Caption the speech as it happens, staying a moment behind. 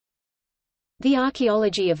The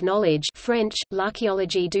Archaeology of Knowledge French,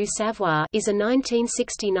 L'Archéologie du Savoir is a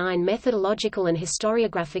 1969 methodological and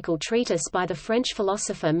historiographical treatise by the French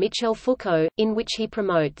philosopher Michel Foucault, in which he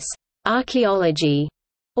promotes archaeology,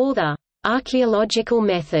 or the archaeological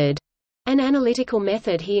method, an analytical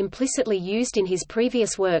method he implicitly used in his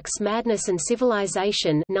previous works Madness and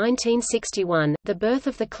Civilization 1961, The Birth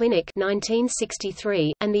of the Clinic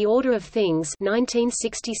 1963, and The Order of Things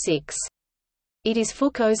 1966. It is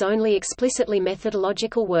Foucault's only explicitly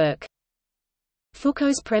methodological work.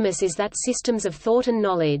 Foucault's premise is that systems of thought and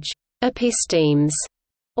knowledge, epistemes,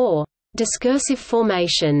 or discursive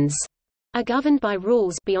formations, are governed by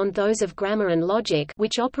rules beyond those of grammar and logic,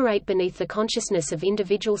 which operate beneath the consciousness of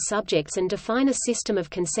individual subjects and define a system of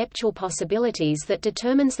conceptual possibilities that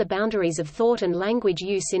determines the boundaries of thought and language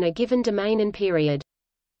use in a given domain and period.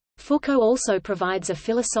 Foucault also provides a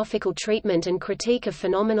philosophical treatment and critique of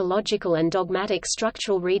phenomenological and dogmatic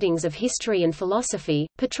structural readings of history and philosophy,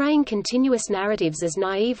 portraying continuous narratives as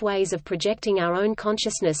naive ways of projecting our own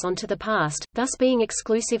consciousness onto the past, thus being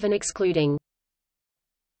exclusive and excluding.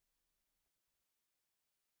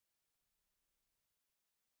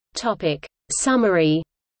 Topic. Summary.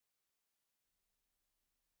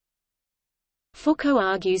 Foucault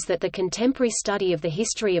argues that the contemporary study of the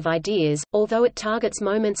history of ideas, although it targets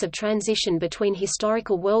moments of transition between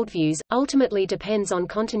historical worldviews, ultimately depends on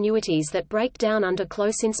continuities that break down under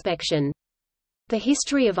close inspection. The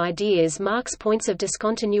history of ideas marks points of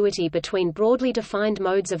discontinuity between broadly defined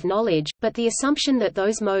modes of knowledge, but the assumption that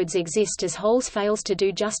those modes exist as wholes fails to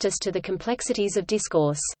do justice to the complexities of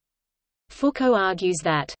discourse. Foucault argues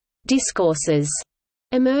that discourses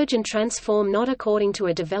emerge and transform not according to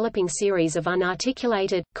a developing series of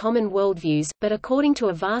unarticulated, common worldviews, but according to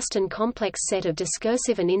a vast and complex set of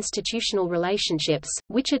discursive and institutional relationships,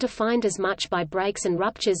 which are defined as much by breaks and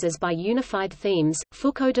ruptures as by unified themes.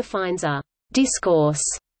 Foucault defines a discourse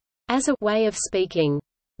as a way of speaking.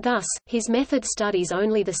 Thus, his method studies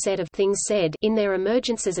only the set of things said in their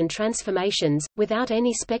emergences and transformations, without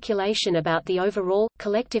any speculation about the overall,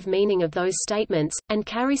 collective meaning of those statements, and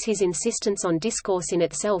carries his insistence on discourse in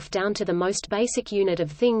itself down to the most basic unit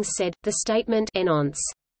of things said, the statement énonce.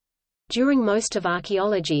 During most of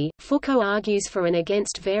archaeology, Foucault argues for and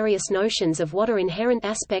against various notions of what are inherent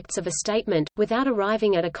aspects of a statement, without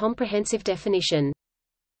arriving at a comprehensive definition.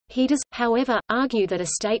 He does, however, argue that a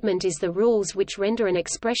statement is the rules which render an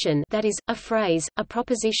expression, that is, a phrase, a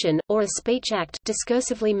proposition, or a speech act,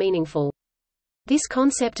 discursively meaningful. This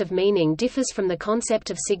concept of meaning differs from the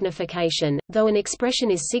concept of signification, though an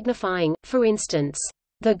expression is signifying, for instance,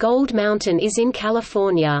 "The Gold Mountain is in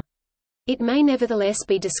California." It may nevertheless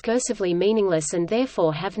be discursively meaningless and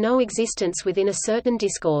therefore have no existence within a certain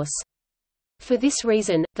discourse. For this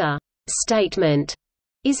reason, the statement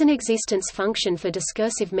is an existence function for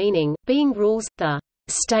discursive meaning, being rules. The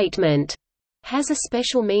statement has a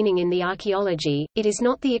special meaning in the archaeology, it is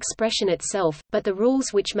not the expression itself, but the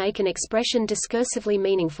rules which make an expression discursively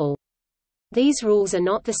meaningful. These rules are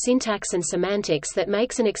not the syntax and semantics that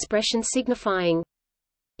makes an expression signifying.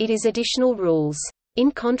 It is additional rules.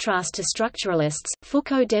 In contrast to structuralists,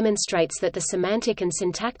 Foucault demonstrates that the semantic and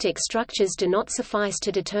syntactic structures do not suffice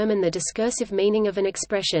to determine the discursive meaning of an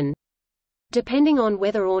expression. Depending on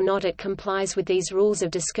whether or not it complies with these rules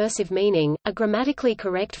of discursive meaning, a grammatically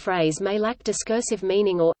correct phrase may lack discursive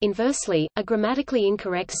meaning or, inversely, a grammatically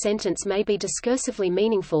incorrect sentence may be discursively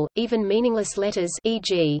meaningful. Even meaningless letters,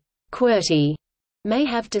 e.g., QWERTY, may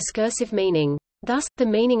have discursive meaning. Thus, the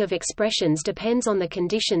meaning of expressions depends on the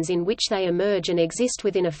conditions in which they emerge and exist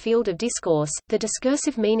within a field of discourse. The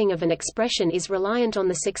discursive meaning of an expression is reliant on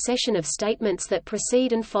the succession of statements that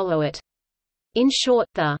precede and follow it. In short,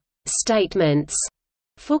 the statements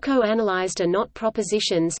Foucault analyzed are not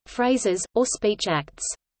propositions, phrases, or speech acts.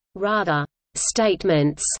 Rather,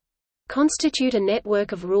 statements constitute a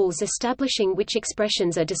network of rules establishing which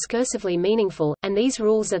expressions are discursively meaningful, and these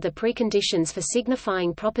rules are the preconditions for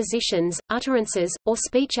signifying propositions, utterances, or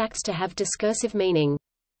speech acts to have discursive meaning.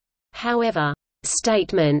 However,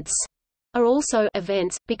 statements are also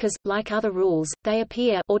events, because, like other rules, they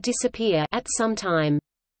appear or disappear at some time.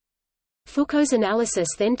 Foucault's analysis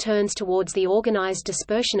then turns towards the organized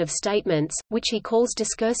dispersion of statements, which he calls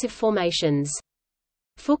discursive formations.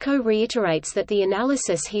 Foucault reiterates that the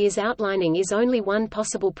analysis he is outlining is only one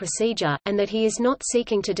possible procedure, and that he is not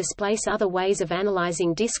seeking to displace other ways of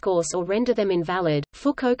analyzing discourse or render them invalid.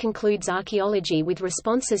 Foucault concludes archaeology with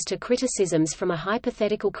responses to criticisms from a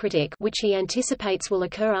hypothetical critic, which he anticipates will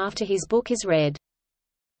occur after his book is read.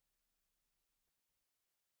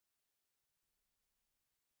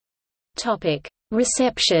 Topic: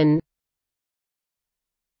 Reception.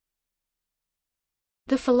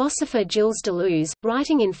 The philosopher Gilles Deleuze,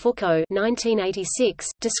 writing in Foucault 1986,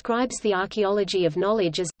 describes the archaeology of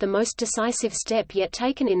knowledge as, the most decisive step yet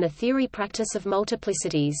taken in the theory-practice of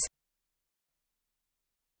multiplicities.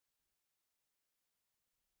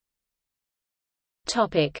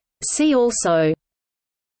 See also: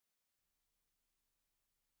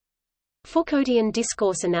 Foucauldian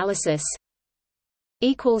discourse analysis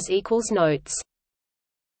 == Notes